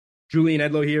Julian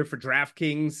Edlow here for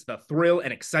DraftKings. The thrill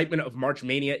and excitement of March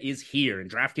Mania is here,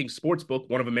 and DraftKings Sportsbook,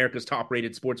 one of America's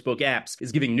top-rated sportsbook apps,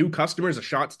 is giving new customers a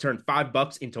shot to turn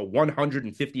 $5 into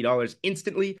 $150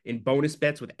 instantly in bonus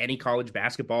bets with any college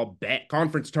basketball bet.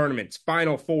 Conference tournaments,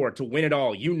 Final Four, to win it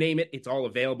all, you name it, it's all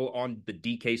available on the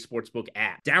DK Sportsbook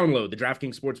app. Download the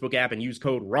DraftKings Sportsbook app and use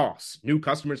code ROSS. New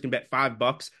customers can bet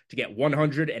 $5 to get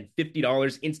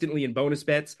 $150 instantly in bonus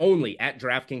bets only at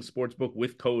DraftKings Sportsbook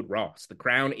with code ROSS. The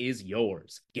crown is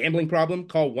yours. Gambling problem?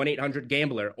 Call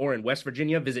 1-800-GAMBLER, or in West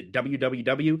Virginia, visit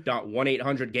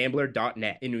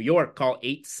www.1800gambler.net. In New York, call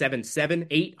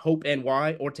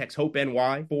 877-8-HOPE-NY or text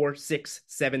HOPE-NY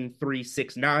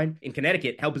 467-3669. In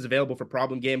Connecticut, help is available for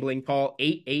problem gambling. Call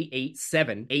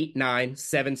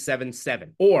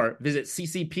 888-789-777 or visit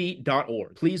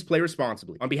ccp.org. Please play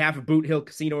responsibly. On behalf of Boot Hill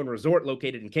Casino and Resort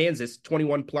located in Kansas,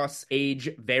 21 plus, age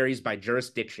varies by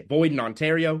jurisdiction. Void in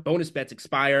Ontario. Bonus bets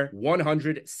expire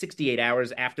 168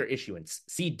 hours after issuance.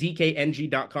 See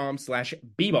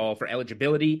dkng.com/bball for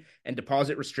eligibility and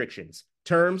deposit restrictions,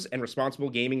 terms, and responsible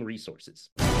gaming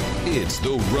resources. It's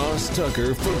the Ross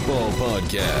Tucker Football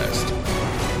Podcast.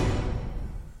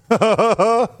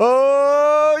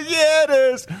 Oh, yeah, it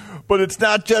is. But it's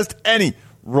not just any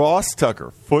Ross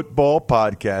Tucker Football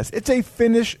Podcast. It's a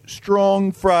Finish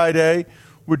Strong Friday,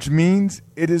 which means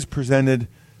it is presented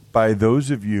by those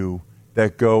of you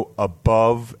that go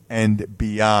above and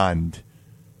beyond.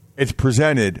 It's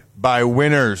presented by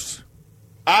winners.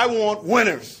 I want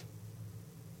winners.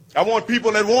 I want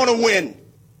people that want to win.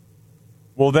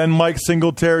 Well, then, Mike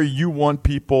Singletary, you want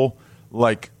people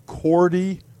like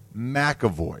Cordy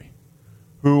McAvoy,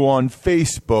 who on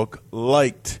Facebook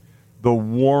liked the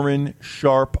Warren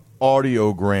Sharp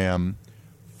audiogram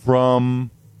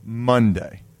from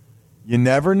Monday. You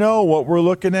never know what we're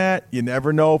looking at. You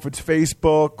never know if it's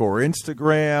Facebook or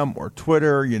Instagram or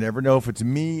Twitter. You never know if it's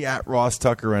me at Ross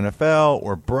Tucker NFL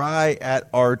or Bry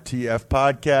at RTF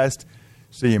Podcast.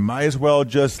 So you might as well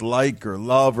just like or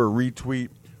love or retweet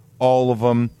all of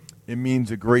them. It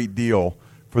means a great deal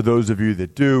for those of you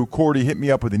that do. Cordy, hit me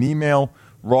up with an email,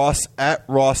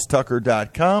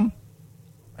 ross@rosstucker.com,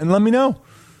 and let me know.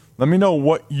 Let me know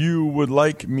what you would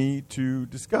like me to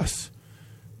discuss,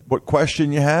 what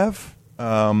question you have.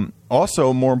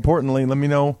 Also, more importantly, let me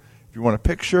know if you want a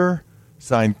picture,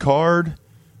 signed card,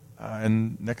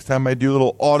 and next time I do a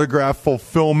little autograph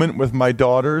fulfillment with my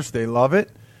daughters, they love it,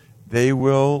 they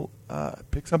will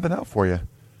pick something out for you.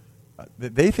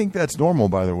 They think that's normal,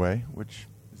 by the way, which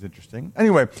is interesting.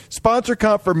 Anyway, sponsor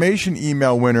confirmation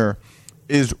email winner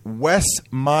is Wes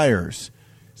Myers.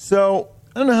 So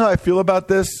I don't know how I feel about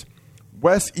this.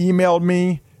 Wes emailed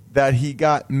me that he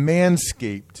got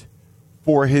Manscaped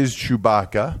for his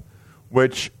Chewbacca,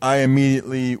 which I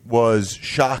immediately was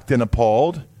shocked and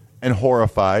appalled and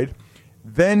horrified.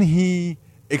 Then he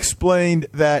explained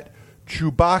that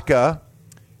Chewbacca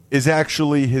is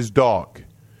actually his dog.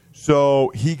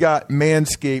 So he got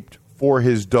Manscaped for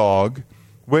his dog,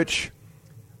 which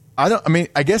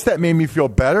I guess that made me feel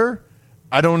better.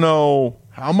 I don't know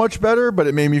how much better, but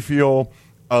it made me feel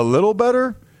a little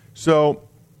better. So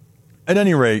at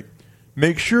any rate,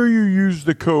 make sure you use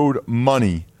the code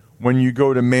MONEY when you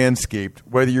go to Manscaped,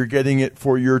 whether you're getting it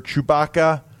for your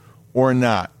Chewbacca or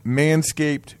not.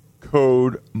 Manscaped,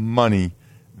 code MONEY.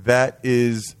 That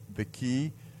is the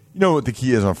key. You know what the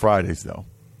key is on Fridays, though.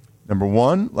 Number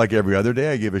one, like every other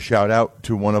day, I give a shout-out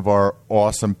to one of our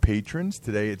awesome patrons.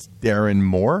 Today it's Darren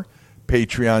Moore,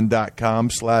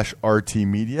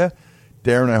 patreon.com/RTmedia.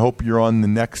 Darren, I hope you're on the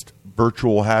next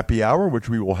virtual happy hour, which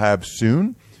we will have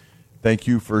soon. Thank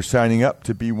you for signing up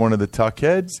to be one of the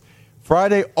Tuckheads.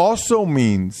 Friday also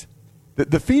means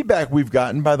that the feedback we've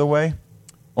gotten, by the way,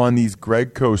 on these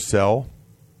Greg Cosell's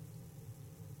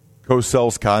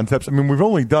concepts, I mean, we've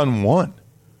only done one,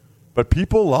 but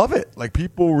people love it. Like,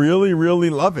 people really, really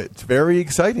love it. It's very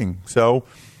exciting. So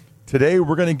today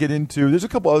we're going to get into, there's a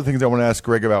couple other things I want to ask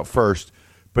Greg about first,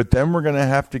 but then we're going to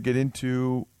have to get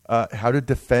into how to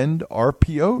defend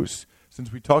RPOs,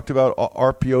 since we talked about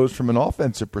RPOs from an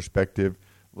offensive perspective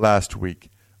last week.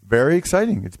 Very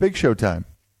exciting. It's Big Show time.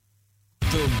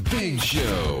 The Big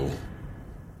Show.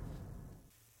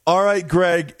 All right,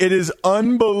 Greg, it is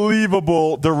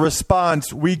unbelievable the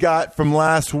response we got from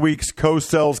last week's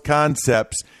Cosell's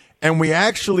Concepts. And we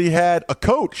actually had a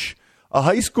coach, a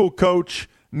high school coach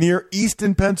near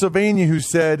Easton, Pennsylvania, who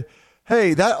said,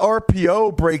 hey, that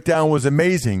RPO breakdown was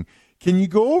amazing. Can you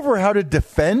go over how to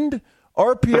defend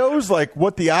RPOs, like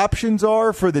what the options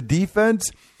are for the defense?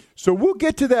 So we'll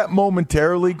get to that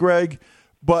momentarily, Greg,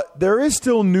 but there is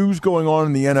still news going on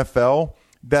in the NFL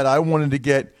that I wanted to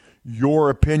get your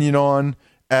opinion on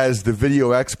as the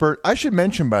video expert. I should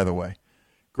mention, by the way,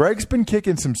 Greg's been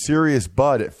kicking some serious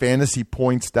butt at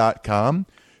fantasypoints.com.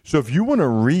 So if you want to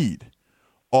read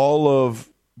all of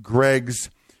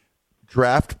Greg's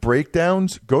draft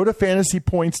breakdowns, go to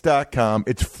fantasypoints.com.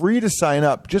 It's free to sign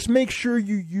up. Just make sure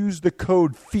you use the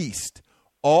code FEAST,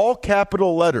 all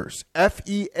capital letters,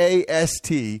 FEAST,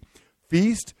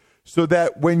 FEAST, so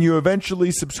that when you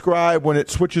eventually subscribe, when it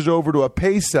switches over to a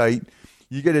pay site,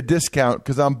 you get a discount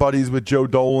because I'm buddies with Joe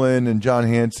Dolan and John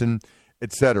Hansen,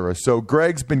 etc. So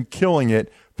Greg's been killing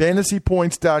it.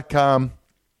 Fantasypoints.com,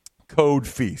 code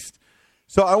FEAST.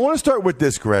 So I want to start with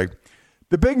this, Greg.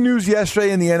 The big news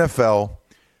yesterday in the NFL,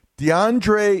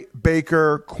 DeAndre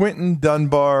Baker, Quentin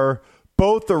Dunbar,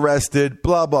 both arrested,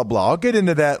 blah, blah, blah. I'll get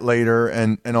into that later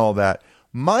and all that.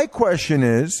 My question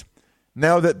is,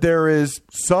 now that there is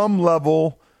some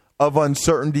level of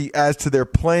uncertainty as to their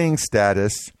playing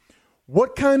status,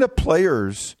 what kind of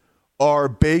players are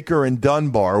Baker and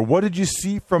Dunbar? What did you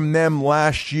see from them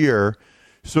last year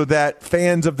so that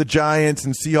fans of the Giants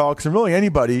and Seahawks and really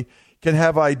anybody can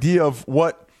have idea of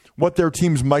what their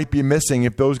teams might be missing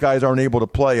if those guys aren't able to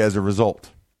play as a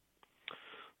result?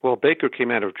 Well, Baker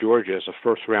came out of Georgia as a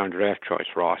first-round draft choice,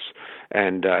 Ross,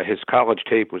 and his college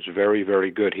tape was very, very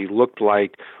good. He looked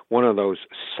like one of those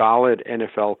solid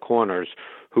NFL corners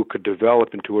who could develop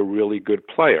into a really good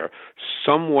player.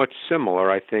 Somewhat similar,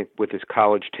 I think, with his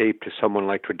college tape to someone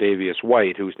like Tre'Davious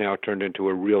White, who's now turned into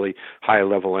a really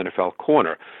high-level NFL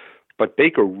corner. But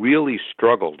Baker really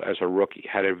struggled as a rookie,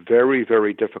 had a very,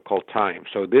 very difficult time.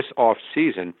 So this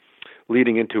offseason,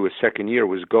 leading into his second year,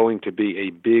 was going to be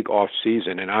a big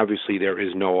offseason, and obviously there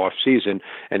is no offseason,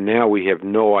 and now we have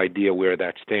no idea where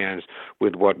that stands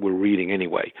with what we're reading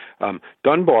anyway.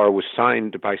 Dunbar was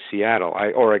signed by Seattle,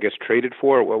 or I guess traded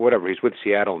for, whatever. He's with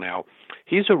Seattle now.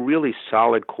 He's a really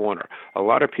solid corner. A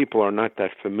lot of people are not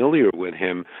that familiar with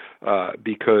him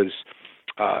because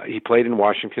he played in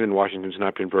Washington, and Washington's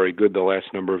not been very good the last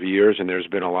number of years, and there's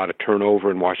been a lot of turnover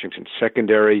in Washington's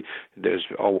secondary. There's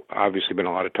obviously been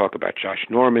a lot of talk about Josh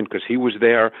Norman because he was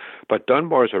there, but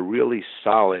Dunbar's a really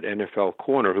solid NFL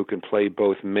corner who can play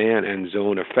both man and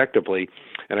zone effectively,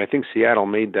 and I think Seattle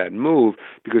made that move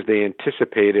because they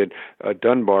anticipated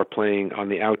Dunbar playing on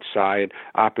the outside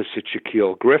opposite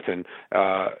Shaquille Griffin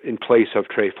in place of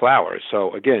Trey Flowers.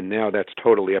 So, again, now that's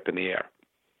totally up in the air.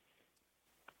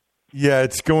 Yeah,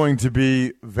 it's going to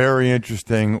be very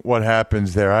interesting what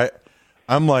happens there.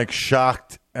 I'm like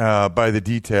shocked by the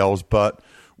details, but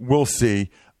we'll see.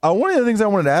 One of the things I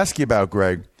wanted to ask you about,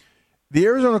 Greg, the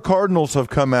Arizona Cardinals have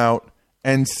come out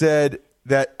and said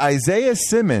that Isaiah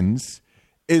Simmons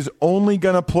is only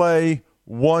going to play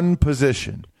one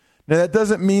position. Now, that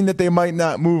doesn't mean that they might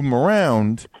not move him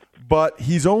around, but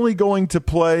he's only going to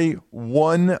play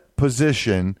one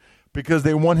position because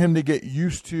they want him to get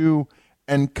used to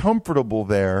and comfortable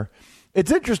there.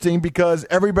 It's interesting because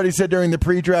everybody said during the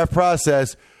pre-draft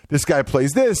process, this guy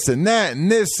plays this and that and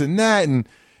this and that, and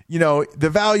you know the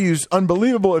value's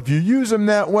unbelievable if you use him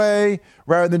that way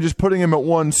rather than just putting him at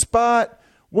one spot.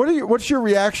 What's your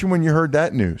reaction when you heard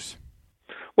that news?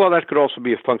 Well, that could also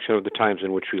be a function of the times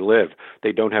in which we live.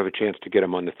 They don't have a chance to get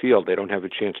him on the field. They don't have a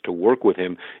chance to work with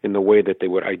him in the way that they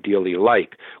would ideally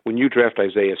like. When you draft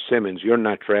Isaiah Simmons, you're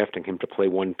not drafting him to play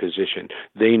one position.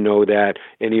 They know that.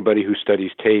 Anybody who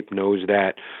studies tape knows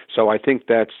that. So I think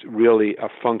that's really a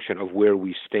function of where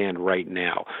we stand right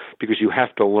now, because you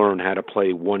have to learn how to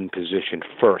play one position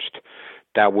first.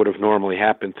 That would have normally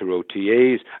happened through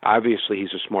OTAs. Obviously,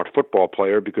 he's a smart football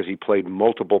player because he played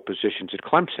multiple positions at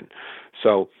Clemson.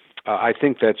 So I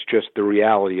think that's just the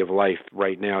reality of life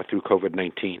right now through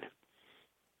COVID-19.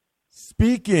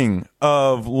 Speaking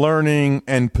of learning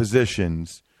and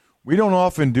positions, we don't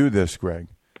often do this, Greg,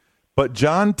 but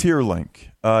John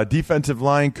Tierlink, defensive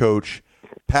line coach,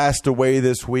 passed away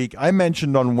this week. I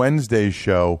mentioned on Wednesday's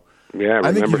show. Yeah,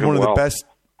 I think he's one of well. the best.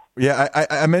 Yeah,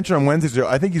 I mentioned on Wednesday's show,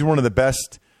 I think he's one of the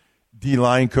best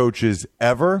D-line coaches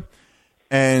ever.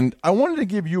 And I wanted to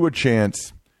give you a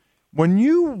chance. When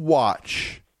you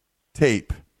watch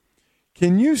tape,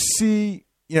 can you see,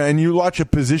 and you watch a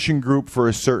position group for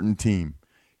a certain team,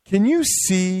 can you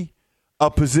see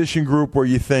a position group where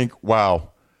you think,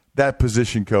 wow, that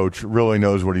position coach really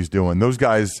knows what he's doing? Those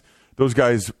guys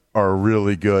are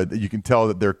really good. You can tell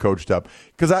that they're coached up.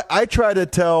 Because I try to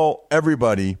tell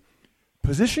everybody,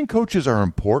 position coaches are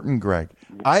important, Greg.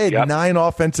 I had 9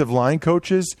 offensive line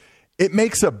coaches. It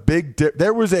makes a big difference.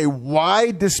 There was a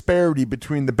wide disparity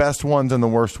between the best ones and the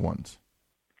worst ones.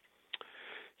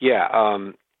 Yeah.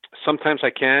 sometimes I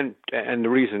can, and the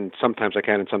reason sometimes I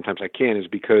can and sometimes I can't is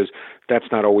because that's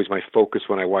not always my focus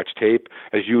when I watch tape.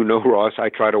 As you know, Ross, I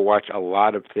try to watch a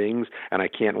lot of things, and I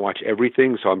can't watch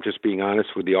everything, so I'm just being honest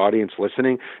with the audience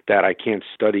listening that I can't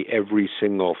study every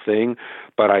single thing.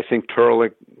 But I think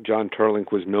John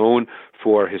Turlink was known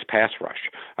for his pass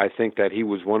rush. I think that he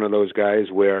was one of those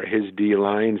guys where his D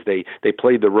lines, they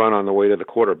played the run on the way to the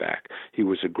quarterback. He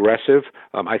was aggressive.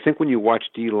 I think when you watch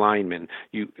D linemen,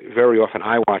 you very often,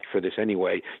 I watch for this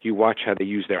anyway, you watch how they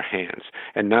use their hands.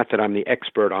 And not that I'm the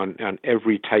expert on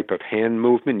every type of hand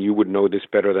movement. You would know this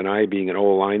better than I, being an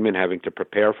old lineman, having to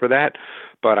prepare for that.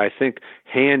 But I think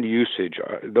hand usage,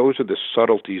 those are the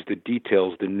subtleties, the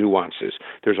details, the nuances.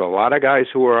 There's a lot of guys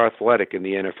who are athletic in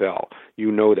the NFL.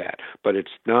 You know that. But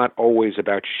it's not always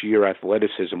about sheer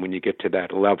athleticism when you get to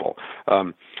that level.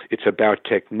 It's about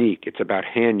technique. It's about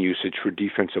hand usage for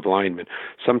defensive linemen.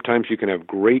 Sometimes you can have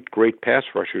great pass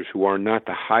rushers who are not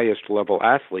the highest level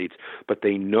athletes, but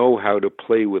they know how to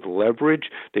play with leverage.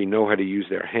 They know how to use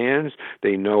their hands.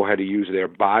 They know how to use their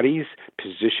bodies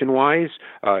position-wise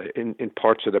in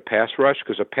parts of the pass rush,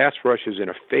 because a pass rush is in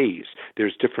a phase.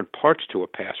 There's different parts to a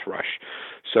pass rush.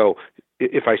 So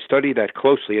if I study that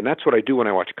closely, and that's what I do when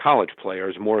I watch college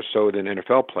players more so than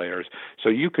NFL players, so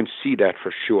you can see that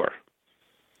for sure.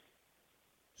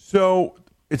 So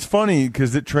it's funny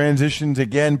because it transitions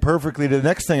again perfectly to the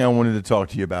next thing I wanted to talk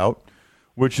to you about,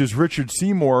 which is Richard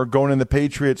Seymour going in the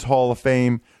Patriots Hall of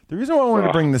Fame. The reason why I wanted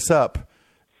to bring this up,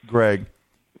 Greg.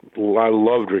 Well, I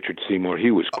loved Richard Seymour.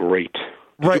 He was great.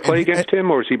 Did you play against him,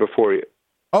 or was he before you?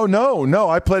 Oh, no.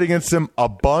 I played against him a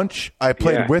bunch. I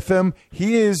played with him.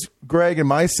 He is, Greg, in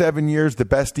my 7 years, the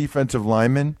best defensive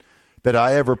lineman that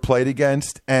I ever played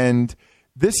against. And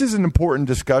this is an important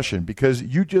discussion because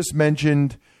you just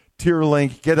mentioned tier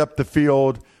link, get up the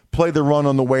field, play the run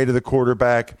on the way to the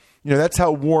quarterback. You know, that's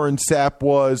how Warren Sapp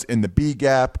was in the B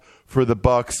gap for the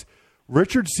Bucs.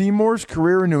 Richard Seymour's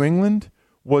career in New England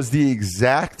was the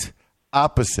exact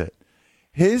opposite.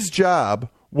 His job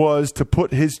was to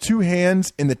put his two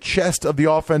hands in the chest of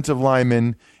the offensive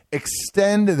lineman,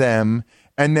 extend them,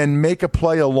 and then make a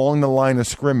play along the line of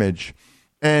scrimmage.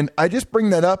 And I just bring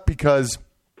that up because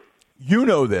you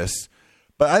know this,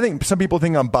 but I think some people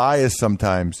think I'm biased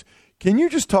sometimes. Can you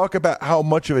just talk about how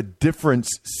much of a difference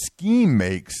scheme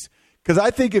makes? Because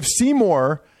I think if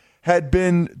Seymour had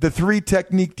been the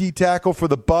 3-technique D tackle for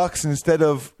the Bucs instead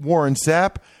of Warren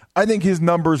Sapp, I think his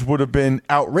numbers would have been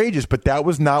outrageous, but that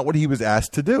was not what he was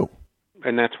asked to do.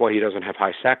 And that's why he doesn't have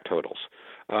high sack totals.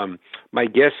 My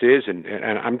guess is, and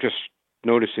I'm just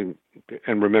noticing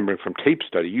and remembering from tape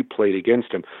study, you played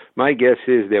against him. My guess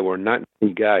is there were not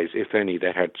many guys, if any,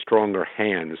 that had stronger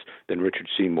hands than Richard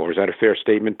Seymour. Is that a fair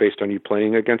statement based on you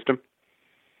playing against him?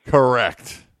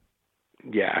 Correct.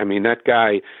 Yeah, I mean, that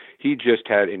guy, he just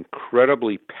had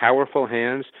incredibly powerful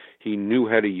hands. He knew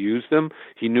how to use them.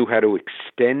 He knew how to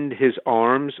extend his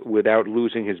arms without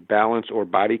losing his balance or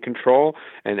body control,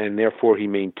 and therefore he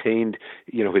maintained,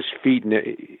 his feet.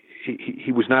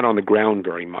 He was not on the ground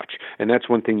very much, and that's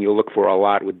one thing you look for a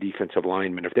lot with defensive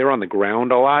linemen. If they're on the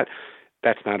ground a lot,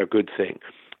 that's not a good thing.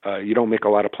 You don't make a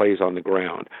lot of plays on the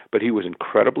ground. But he was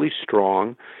incredibly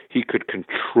strong. He could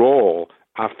control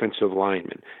offensive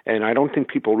linemen. And I don't think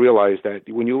people realize that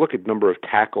when you look at number of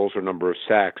tackles or number of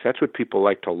sacks, that's what people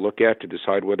like to look at to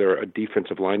decide whether a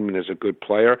defensive lineman is a good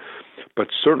player. But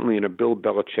certainly in a Bill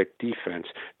Belichick defense,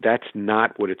 that's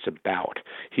not what it's about.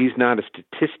 He's not a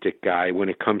statistic guy when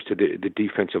it comes to the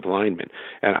defensive lineman.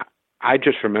 And I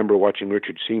just remember watching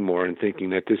Richard Seymour and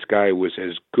thinking that this guy was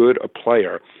as good a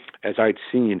player as I'd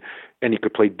seen, and he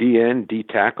could play DN, D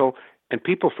tackle. And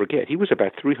people forget, he was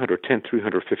about 310,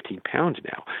 315 pounds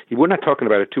now. We're not talking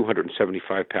about a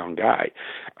 275-pound guy.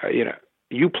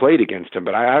 You played against him,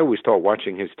 but I always thought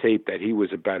watching his tape that he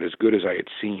was about as good as I had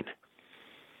seen.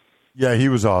 Yeah, he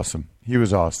was awesome.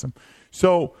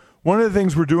 So one of the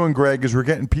things we're doing, Greg, is we're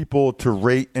getting people to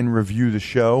rate and review the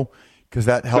show because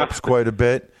that helps quite a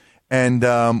bit. And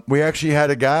we actually had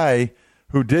a guy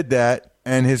who did that.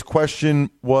 And his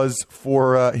question was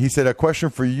he said, a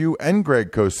question for you and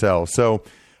Greg Cosell. So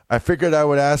I figured I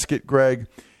would ask it, Greg.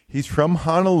 He's from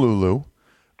Honolulu,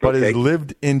 but has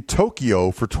lived in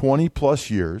Tokyo for 20-plus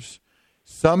years.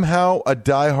 Somehow a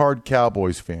diehard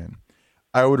Cowboys fan.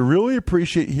 I would really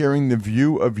appreciate hearing the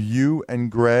view of you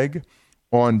and Greg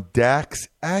on Dak's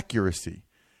accuracy.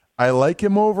 I like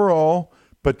him overall,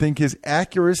 but think his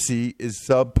accuracy is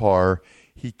subpar.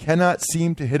 He cannot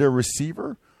seem to hit a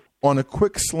receiver on a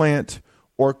quick slant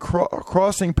or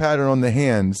crossing pattern on the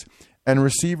hands, and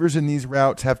receivers in these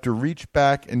routes have to reach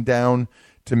back and down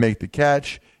to make the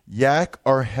catch. Yak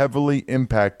are heavily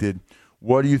impacted.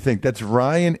 What do you think? That's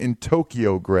Ryan in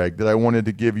Tokyo, Greg, that I wanted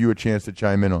to give you a chance to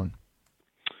chime in on.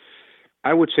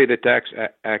 I would say that Dak's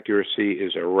accuracy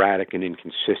is erratic and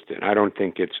inconsistent. I don't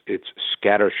think it's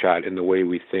scattershot in the way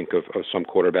we think of some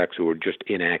quarterbacks who are just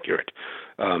inaccurate.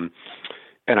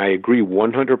 And I agree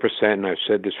 100%, and I've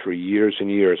said this for years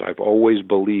and years. I've always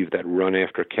believed that run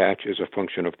after catch is a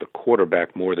function of the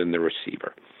quarterback more than the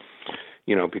receiver.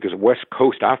 Because West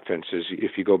Coast offenses,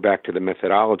 if you go back to the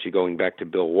methodology, going back to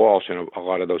Bill Walsh, and a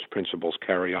lot of those principles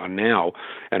carry on now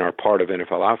and are part of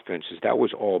NFL offenses, that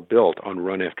was all built on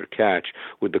run after catch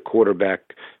with the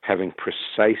quarterback having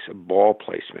precise ball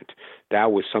placement.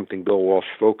 That was something Bill Walsh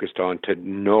focused on to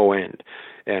no end.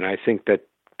 And I think that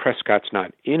Prescott's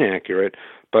not inaccurate,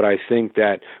 but I think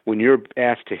that when you're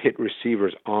asked to hit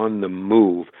receivers on the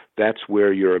move, that's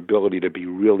where your ability to be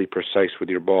really precise with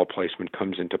your ball placement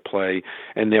comes into play.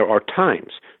 And there are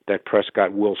times that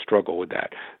Prescott will struggle with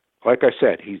that. Like I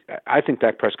said, I think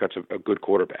Dak Prescott's a good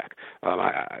quarterback.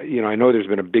 I know there's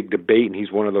been a big debate, and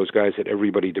he's one of those guys that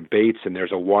everybody debates, and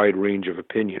there's a wide range of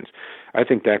opinions. I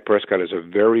think Dak Prescott is a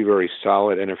very, very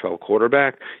solid NFL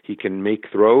quarterback. He can make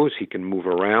throws, he can move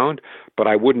around, but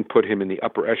I wouldn't put him in the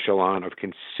upper echelon of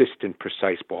consistent,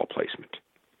 precise ball placement.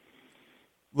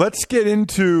 Let's get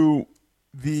into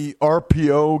the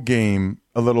RPO game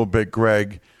a little bit,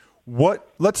 Greg.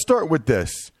 Let's start with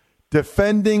this.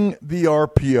 Defending the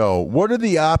RPO, what are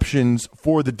the options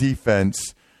for the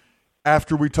defense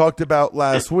after we talked about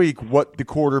last week what the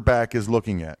quarterback is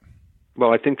looking at?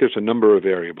 Well, I think there's a number of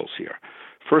variables here.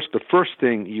 The first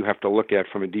thing you have to look at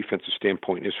from a defensive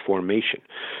standpoint is formation,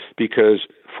 because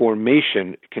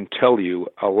formation can tell you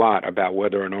a lot about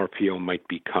whether an RPO might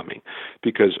be coming.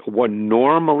 Because what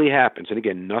normally happens, and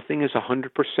again, nothing is 100%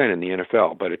 in the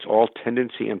NFL, but it's all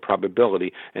tendency and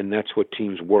probability, and that's what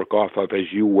teams work off of,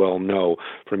 as you well know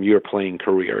from your playing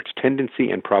career. It's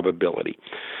tendency and probability.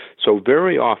 So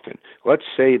very often, let's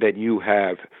say that you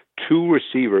have two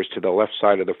receivers to the left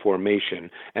side of the formation,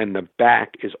 and the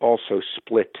back is also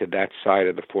split to that side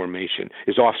of the formation,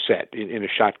 is offset in a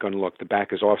shotgun look. The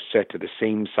back is offset to the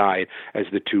same side as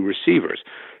the two receivers.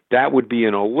 That would be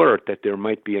an alert that there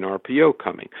might be an RPO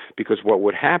coming, because what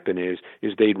would happen is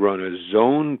they'd run a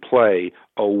zone play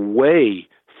away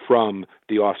from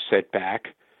the offset back,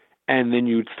 and then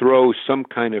you'd throw some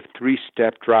kind of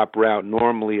three-step drop route,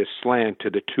 normally a slant, to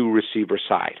the two-receiver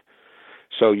side.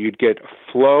 So you'd get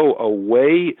flow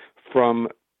away from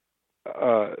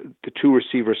the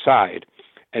two-receiver side,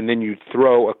 and then you'd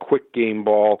throw a quick game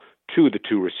ball to the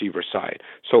two-receiver side.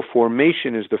 So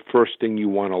formation is the first thing you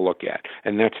want to look at,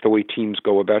 and that's the way teams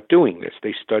go about doing this.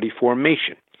 They study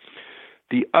formation.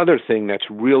 The other thing that's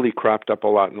really cropped up a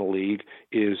lot in the league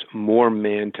is more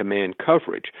man-to-man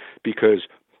coverage, because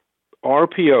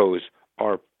RPOs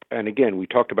are, and again, we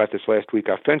talked about this last week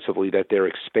offensively, that they're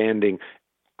expanding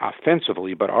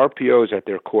offensively, but RPOs at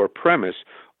their core premise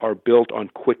are built on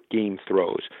quick game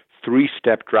throws,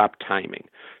 three-step drop timing.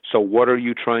 So what are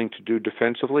you trying to do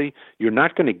defensively? You're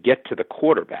not going to get to the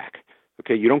quarterback.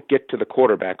 Okay, you don't get to the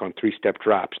quarterback on three-step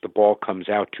drops. The ball comes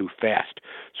out too fast.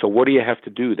 So what do you have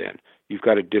to do then? You've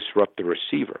got to disrupt the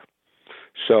receiver.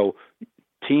 So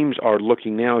teams are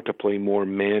looking now to play more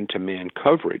man-to-man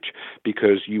coverage,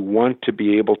 because you want to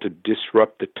be able to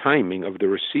disrupt the timing of the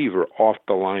receiver off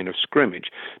the line of scrimmage.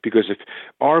 Because if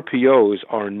RPOs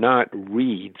are not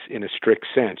reads in a strict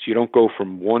sense, you don't go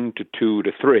from 1 to 2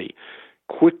 to 3.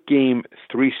 Quick game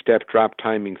three-step drop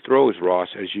timing throws, Ross,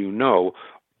 as you know,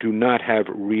 do not have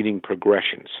reading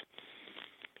progressions.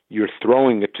 You're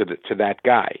throwing it to that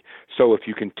guy. So if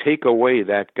you can take away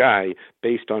that guy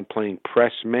based on playing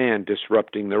press man,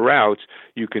 disrupting the routes,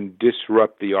 you can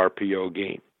disrupt the RPO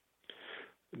game.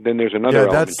 Then there's another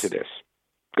element to this.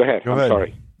 Go ahead. I'm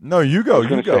sorry. No, you go.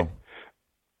 You go.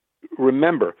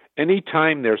 Remember,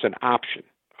 anytime there's an option,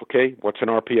 okay, what's an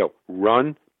RPO?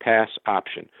 Run, pass,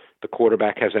 option. The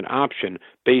quarterback has an option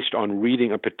based on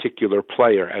reading a particular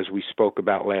player, as we spoke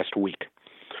about last week.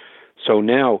 So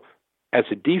now, as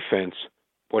a defense,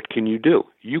 what can you do?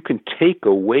 You can take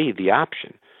away the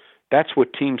option. That's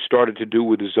what teams started to do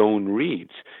with zone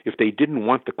reads. If they didn't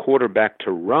want the quarterback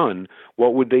to run,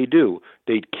 what would they do?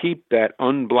 They'd keep that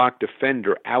unblocked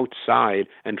defender outside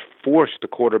and force the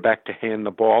quarterback to hand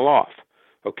the ball off.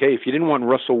 Okay, if you didn't want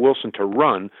Russell Wilson to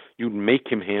run, you'd make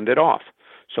him hand it off.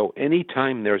 So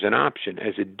anytime there's an option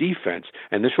as a defense,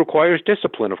 and this requires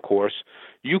discipline, of course,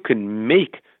 you can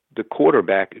make the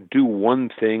quarterback do one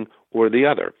thing or the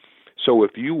other. So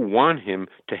if you want him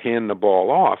to hand the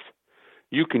ball off,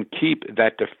 you can keep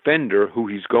that defender who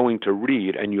he's going to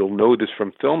read, and you'll know this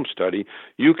from film study,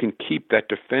 you can keep that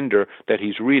defender that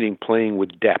he's reading playing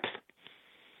with depth.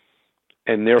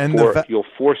 and therefore you'll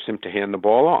force him to hand the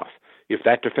ball off. If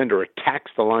that defender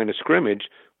attacks the line of scrimmage,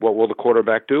 what will the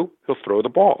quarterback do? He'll throw the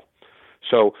ball.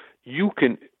 So you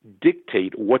can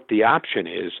dictate what the option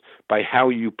is by how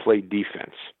you play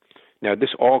defense. Now, this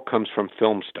all comes from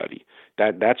film study.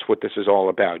 That's what this is all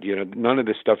about. None of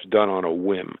this stuff's done on a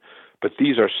whim. But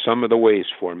these are some of the ways: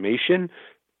 formation,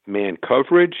 man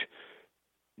coverage,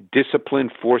 discipline,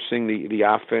 forcing the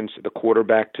offense, the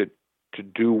quarterback to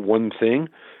do one thing,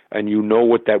 and you know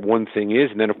what that one thing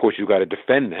is. And then, of course, you've got to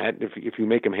defend that. If you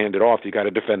make him hand it off, you got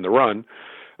to defend the run.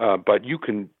 But you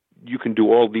can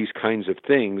do all these kinds of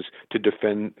things to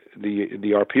defend the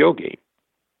RPO game.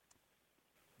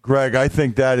 Greg, I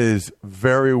think that is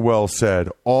very well said.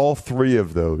 All three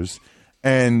of those.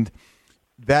 And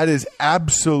that is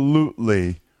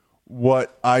absolutely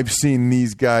what I've seen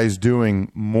these guys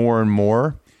doing more and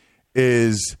more,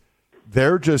 is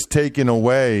they're just taking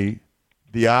away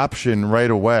the option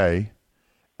right away,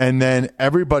 and then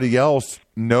everybody else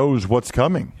knows what's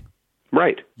coming.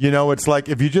 Right. It's like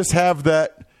if you just have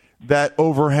that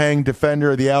overhang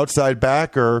defender, the outside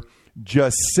backer,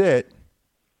 just sit,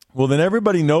 well, then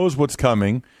everybody knows what's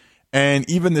coming, and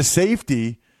even the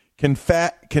safety can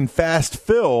fast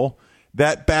fill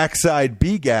that backside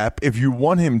B gap if you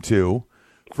want him to,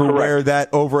 for Correct. Where that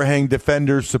overhang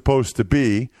defender's supposed to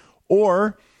be.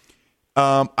 Or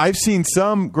I've seen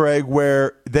some, Greg,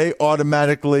 where they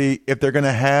automatically, if they're going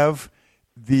to have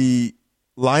the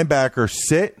linebacker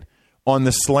sit on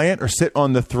the slant or sit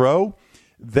on the throw,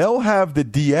 they'll have the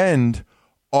D end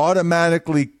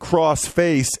automatically cross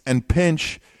face and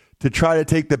pinch to try to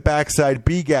take the backside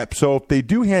B gap. So if they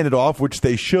do hand it off, which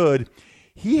they should,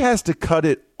 he has to cut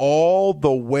it all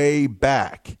the way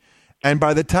back. And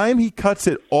by the time he cuts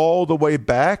it all the way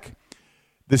back,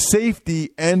 the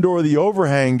safety and or the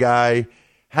overhang guy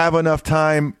have enough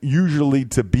time usually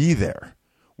to be there.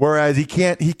 Whereas he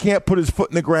can't put his foot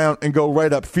in the ground and go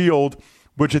right up field,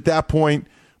 which at that point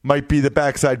might be the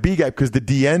backside B gap because the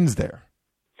D end's there.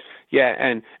 Yeah,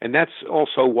 and that's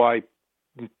also why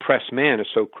press man is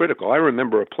so critical. I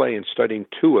remember a play in studying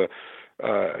Tua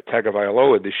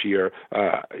Tagovailoa this year.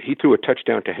 He threw a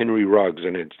touchdown to Henry Ruggs,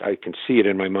 and I can see it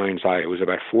in my mind's eye. It was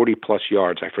about 40-plus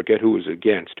yards. I forget who it was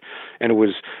against. And it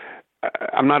was,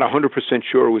 I'm not 100%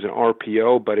 sure it was an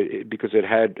RPO, but because it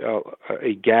had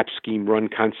a gap scheme run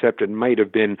concept, it might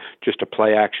have been just a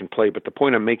play-action play. But the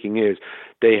point I'm making is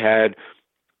they had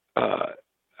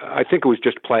I think it was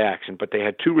just play action, but they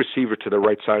had two receivers to the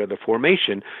right side of the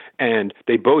formation, and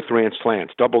they both ran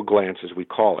slants, double glance as we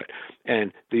call it.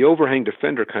 And the overhang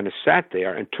defender kind of sat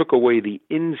there and took away the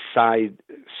inside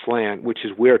slant, which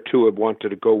is where Tua wanted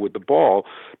to go with the ball.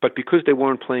 But because they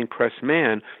weren't playing press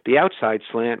man, the outside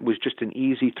slant was just an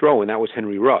easy throw, and that was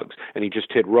Henry Ruggs. And he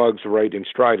just hit Ruggs right in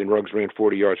stride, and Ruggs ran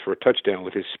 40 yards for a touchdown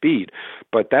with his speed.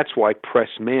 But that's why press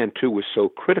man, too, was so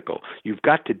critical. You've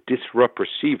got to disrupt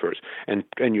receivers, and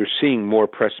you're seeing more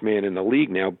press man in the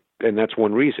league now, and that's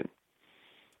one reason.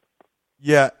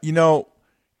 Yeah,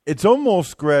 it's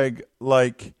almost, Greg,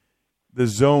 like the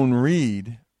zone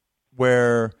read,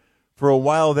 where for a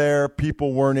while there,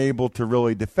 people weren't able to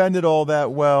really defend it all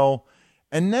that well.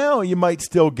 And now you might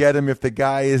still get him if the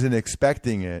guy isn't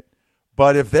expecting it.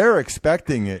 But if they're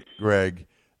expecting it, Greg,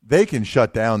 they can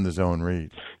shut down the zone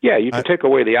read. Yeah, you can take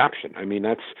away the option. I mean,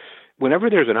 that's whenever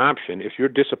there's an option, if you're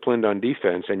disciplined on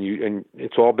defense, and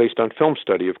it's all based on film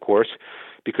study, of course,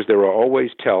 because there are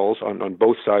always tells on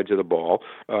both sides of the ball.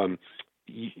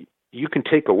 You can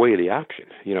take away the option.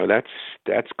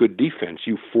 That's good defense.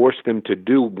 You force them to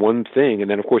do one thing, and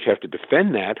then of course you have to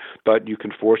defend that, but you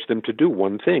can force them to do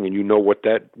one thing, and you know what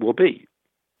that will be.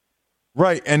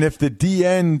 Right, and if the D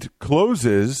end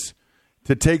closes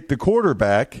to take the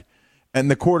quarterback, and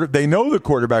they know the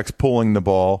quarterback's pulling the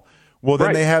ball, well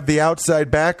then They have the outside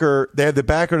backer. They have the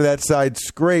backer to that side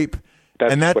scrape,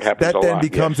 and that then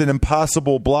becomes an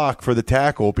impossible block for the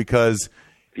tackle because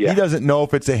he doesn't know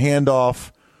if it's a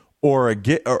handoff or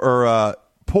a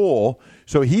pull,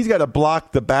 so he's got to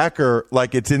block the backer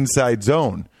like it's inside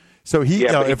zone. So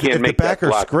if the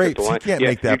backer scrapes, he can't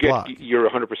make that block. You're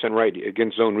 100% right.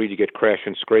 Against zone read, you get crash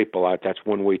and scrape a lot. That's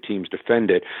one way teams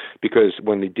defend it, because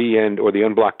when the D end or the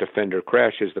unblocked defender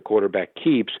crashes, the quarterback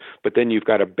keeps, but then you've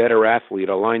got a better athlete,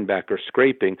 a linebacker,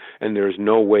 scraping, and there's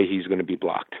no way he's going to be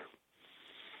blocked.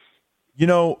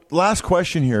 Last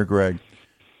question here, Greg.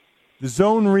 The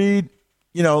zone read,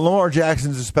 Lamar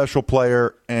Jackson's a special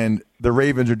player, and the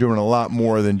Ravens are doing a lot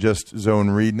more than just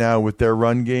zone read now with their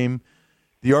run game.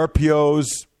 The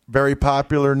RPO's very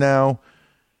popular now.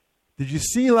 Did you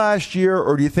see last year,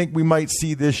 or do you think we might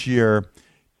see this year,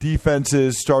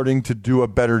 defenses starting to do a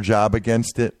better job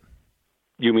against it?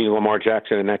 You mean Lamar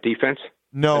Jackson and that defense?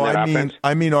 No, I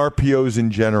mean RPOs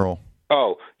in general.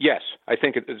 Oh, yes. I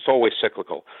think it's always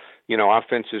cyclical.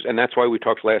 Offenses, and that's why we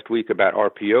talked last week about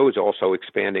RPOs also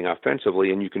expanding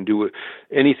offensively, and you can do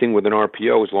anything with an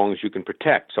RPO as long as you can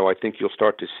protect. So I think you'll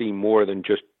start to see more than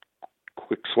just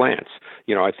quick slants.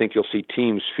 I think you'll see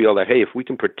teams feel that, hey, if we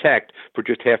can protect for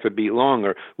just half a beat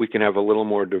longer, we can have a little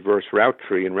more diverse route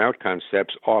tree and route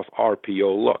concepts off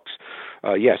RPO looks.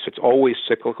 Yes, it's always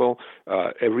cyclical.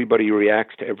 Everybody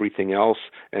reacts to everything else,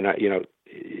 and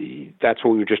that's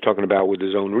what we were just talking about with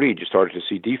the zone read. You started to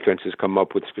see defenses come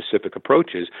up with specific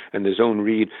approaches, and the zone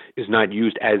read is not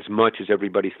used as much as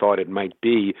everybody thought it might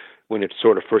be when it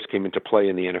sort of first came into play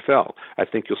in the NFL. I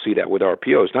think you'll see that with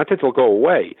RPOs. Not that they'll go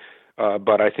away,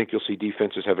 but I think you'll see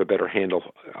defenses have a better handle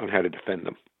on how to defend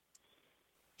them.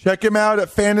 Check him out at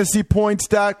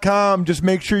fantasypoints.com. Just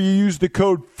make sure you use the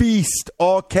code FEAST,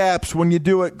 all caps, when you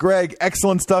do it. Greg,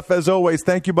 excellent stuff as always.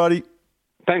 Thank you, buddy.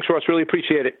 Thanks, Ross. Really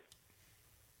appreciate it.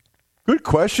 Good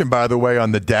question, by the way,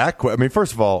 on the Dak. I mean,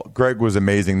 first of all, Greg was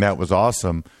amazing. That was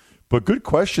awesome. But good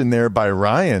question there by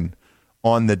Ryan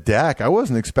on the Dak. I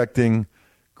wasn't expecting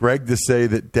Greg to say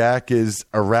that Dak is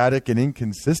erratic and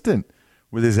inconsistent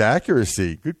with his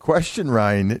accuracy. Good question,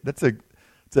 Ryan. It's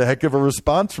a heck of a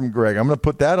response from Greg. I'm going to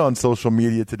put that on social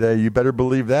media today. You better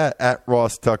believe that, at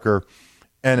Ross Tucker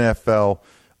NFL.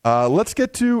 Let's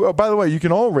get to, by the way, you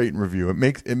can all rate and review.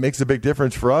 It makes a big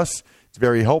difference for us. It's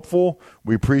very helpful.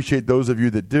 We appreciate those of you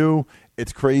that do.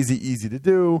 It's crazy easy to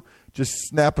do. Just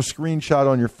snap a screenshot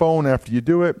on your phone after you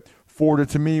do it, forward it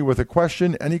to me with a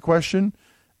question, any question,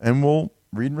 and we'll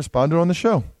read and respond to it on the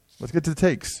show. Let's get to the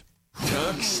takes.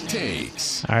 Tuck's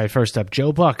Takes. All right, first up,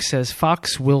 Joe Buck says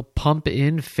Fox will pump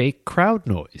in fake crowd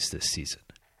noise this season.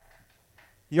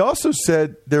 He also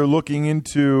said they're looking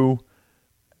into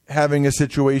having a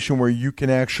situation where you can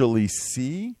actually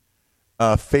see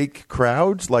fake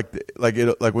crowds, like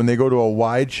when they go to a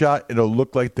wide shot, it'll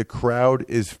look like the crowd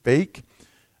is fake.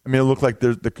 I mean, it'll look like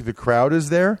the crowd is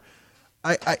there.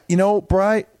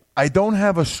 Bri, I don't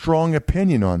have a strong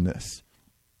opinion on this.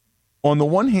 On the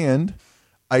one hand,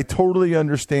 I totally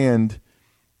understand,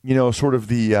 sort of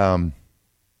the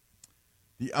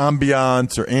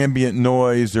ambiance or ambient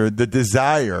noise or the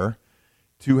desire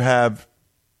to have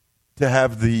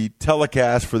the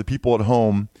telecast for the people at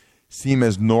home seem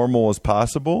as normal as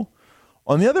possible.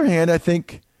 On the other hand, I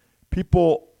think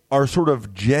people are sort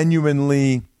of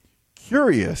genuinely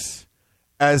curious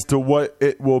as to what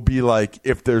it will be like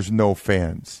if there's no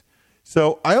fans.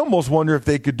 So I almost wonder if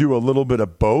they could do a little bit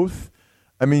of both.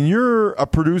 I mean, you're a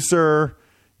producer,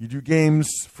 you do games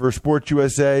for Sports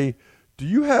USA. Do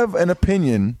you have an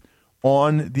opinion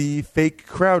on the fake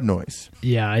crowd noise?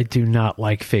 Yeah, I do not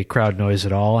like fake crowd noise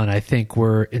at all, and I think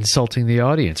we're insulting the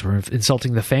audience. We're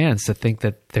insulting the fans to think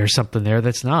that there's something there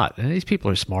that's not. And these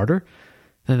people are smarter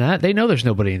than that. They know there's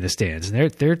nobody in the stands,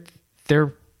 and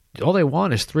they're all they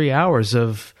want is 3 hours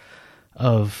of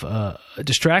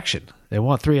distraction. They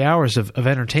want 3 hours of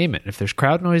entertainment. If there's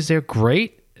crowd noise there,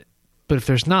 great. But if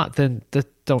there's not, then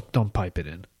don't pipe it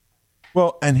in.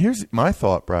 Well, and here's my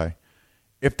thought, Bri.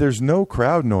 If there's no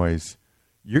crowd noise,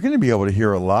 you're going to be able to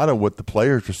hear a lot of what the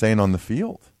players are saying on the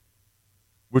field,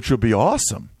 which will be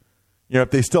awesome.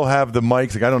 If they still have the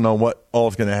mics, I don't know what all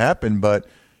is going to happen, but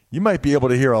you might be able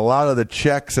to hear a lot of the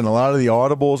checks and a lot of the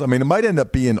audibles. I mean, it might end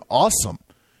up being awesome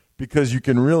because you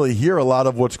can really hear a lot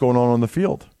of what's going on the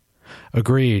field.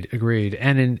 Agreed.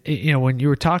 And when you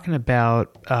were talking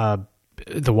about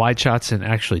the wide shots and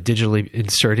actually digitally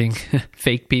inserting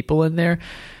fake people in there,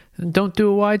 don't do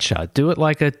a wide shot. Do it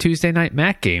like a Tuesday night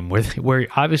MAC game where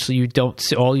obviously you don't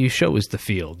see, all you show is the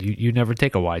field. You never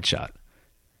take a wide shot.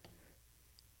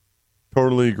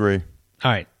 Totally agree.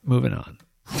 All right, moving on.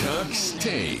 Tuck's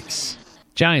Takes.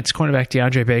 Giants cornerback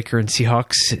DeAndre Baker and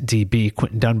Seahawks DB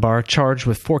Quentin Dunbar charged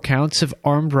with 4 counts of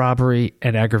armed robbery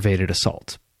and aggravated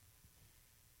assault.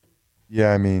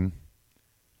 Yeah, I mean,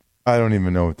 I don't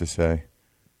even know what to say.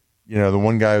 The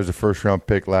one guy was a first-round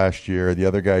pick last year. The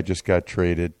other guy just got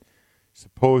traded.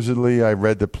 Supposedly, I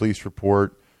read the police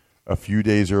report a few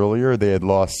days earlier. They had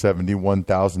lost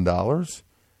 $71,000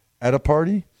 at a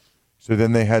party. So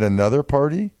then they had another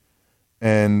party,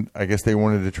 and I guess they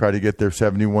wanted to try to get their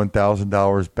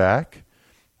 $71,000 back.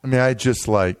 I mean,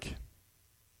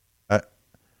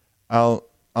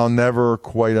 I'll never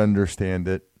quite understand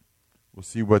it. We'll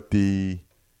see what the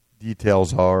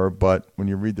details are, but when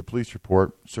you read the police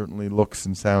report, it certainly looks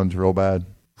and sounds real bad.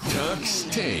 Tuck's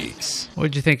Takes. What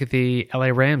did you think of the LA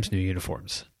Rams new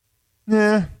uniforms?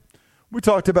 Yeah, we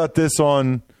talked about this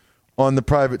on the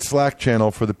private Slack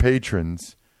channel for the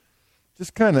patrons.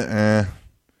 Just kind of,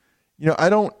 I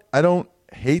don't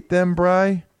hate them,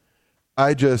 Bri.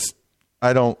 I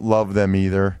don't love them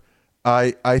either.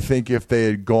 I think if they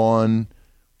had gone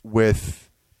with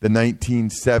the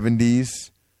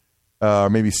 1970s,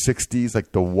 maybe 60s,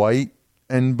 like the white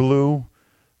and blue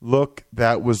look,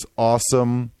 that was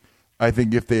awesome. I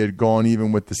think if they had gone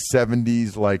even with the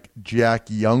 70s, like Jack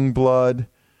Youngblood,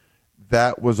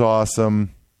 that was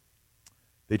awesome.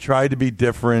 They tried to be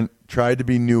different, tried to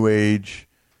be new age.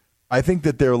 I think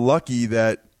that they're lucky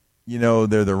that,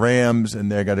 they're the Rams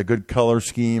and they got a good color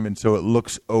scheme, and so it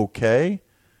looks okay.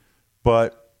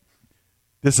 But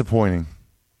disappointing.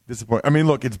 I mean,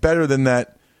 look, it's better than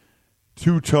that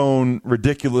two-tone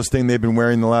ridiculous thing they've been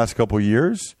wearing the last couple of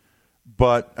years,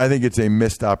 but I think it's a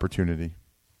missed opportunity.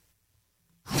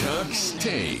 Ducks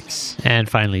Takes. And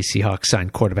finally, Seahawks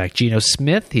signed quarterback Geno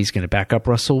Smith. He's going to back up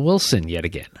Russell Wilson yet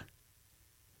again.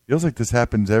 Feels like this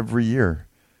happens every year.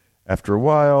 After a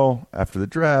while, after the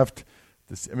draft,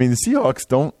 the Seahawks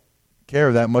don't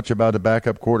care that much about a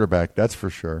backup quarterback, that's for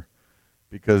sure,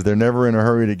 because they're never in a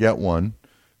hurry to get one.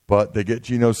 But they get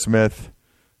Geno Smith,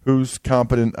 who's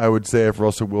competent, I would say, if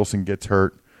Russell Wilson gets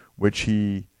hurt, which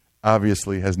he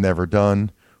obviously has never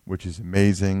done, which is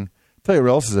amazing. I'll tell you what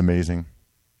else is amazing.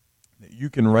 You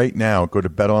can right now go to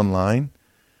BetOnline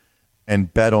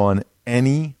and bet on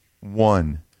any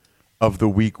one of the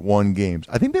Week 1 games.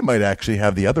 I think they might actually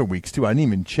have the other weeks, too. I didn't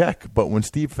even check. But when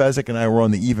Steve Fezzik and I were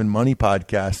on the Even Money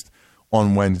podcast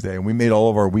on Wednesday, and we made all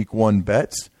of our Week 1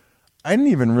 bets, I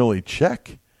didn't even really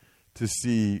check to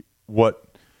see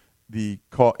what the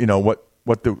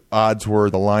what the odds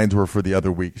were, the lines were for the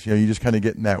other weeks. You just kind of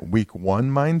get in that Week 1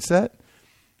 mindset.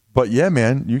 But yeah,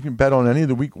 man, you can bet on any of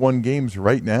the Week 1 games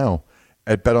right now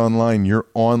at BetOnline, your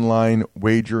online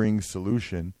wagering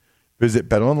solution. Visit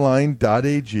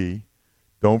betonline.ag.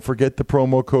 Don't forget the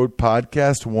promo code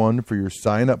podcast1 for your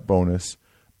sign-up bonus.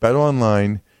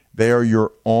 BetOnline, they are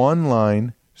your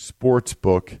online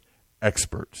sportsbook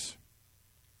experts.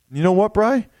 You know what,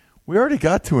 Bri? We already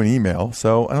got to an email,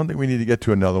 so I don't think we need to get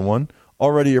to another one.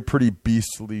 Already a pretty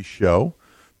beastly show.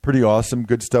 Pretty awesome.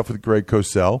 Good stuff with Greg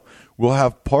Cosell. We'll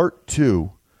have part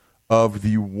 2 of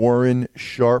the Warren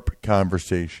Sharp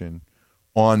conversation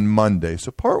on Monday.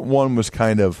 So part 1 was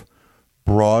kind of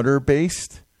broader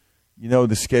based,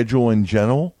 the schedule in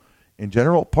general.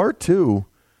 Part 2,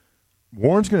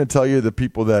 Warren's going to tell you the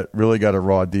people that really got a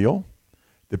raw deal,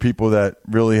 the people that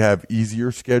really have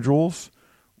easier schedules.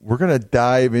 We're going to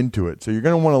dive into it. So you're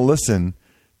going to want to listen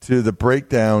to the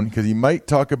breakdown, because he might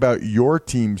talk about your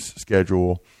team's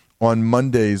schedule on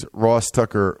Monday's Ross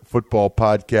Tucker Football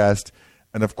Podcast.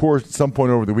 And, of course, at some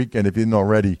point over the weekend, if you didn't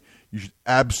already, you should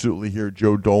absolutely hear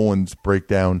Joe Dolan's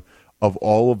breakdown of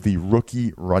all of the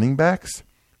rookie running backs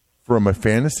from a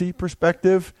fantasy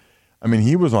perspective. I mean,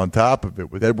 he was on top of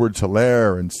it with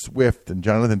Edwards-Helaire and Swift and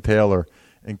Jonathan Taylor.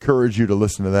 Encourage you to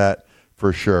listen to that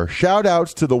for sure.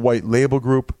 Shout-outs to the White Label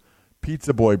Group,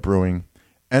 Pizza Boy Brewing,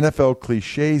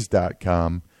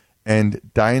 NFLcliches.com, and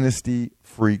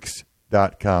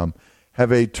DynastyFreaks.com.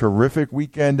 Have a terrific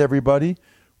weekend, everybody.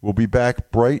 We'll be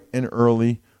back bright and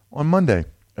early on Monday.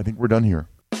 I think we're done here.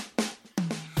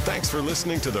 Thanks for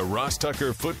listening to the Ross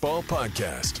Tucker Football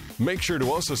Podcast. Make sure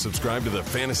to also subscribe to the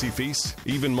Fantasy Feast,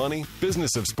 Even Money,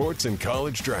 Business of Sports, and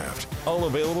College Draft. All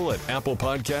available at Apple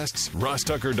Podcasts,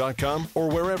 rosstucker.com, or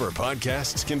wherever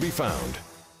podcasts can be found.